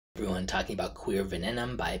everyone, talking about Cuir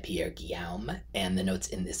Venenum by Pierre Guillaume, and the notes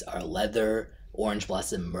in this are leather, orange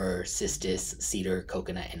blossom, myrrh, cistus, cedar,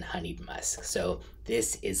 coconut, and honeyed musk. So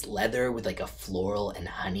this is leather with like a floral and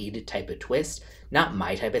honeyed type of twist. Not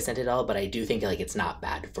my type of scent at all, but I do think like it's not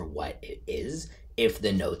bad for what it is if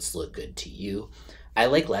the notes look good to you. I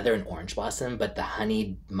like leather and orange blossom, but the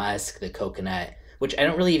honeyed musk, the coconut, which I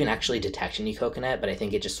don't really even actually detect any coconut, but I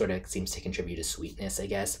think it just sort of seems to contribute to sweetness, I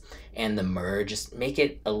guess. And the myrrh just make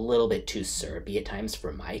it a little bit too syrupy at times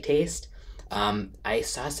for my taste. I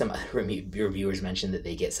saw some other reviewers mention that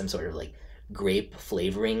they get some sort of like grape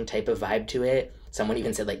flavoring type of vibe to it. Someone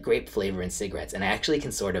even said like grape flavor in cigarettes, and I actually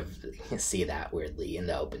can sort of see that weirdly in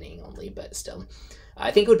the opening only, but still.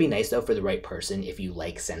 I think it would be nice though for the right person if you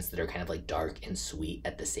like scents that are kind of like dark and sweet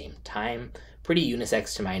at the same time. Pretty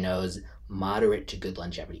unisex to my nose, moderate to good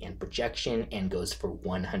longevity and projection, and goes for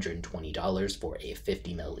 $120 for a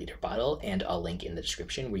 50 milliliter bottle. And I'll link in the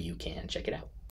description where you can check it out.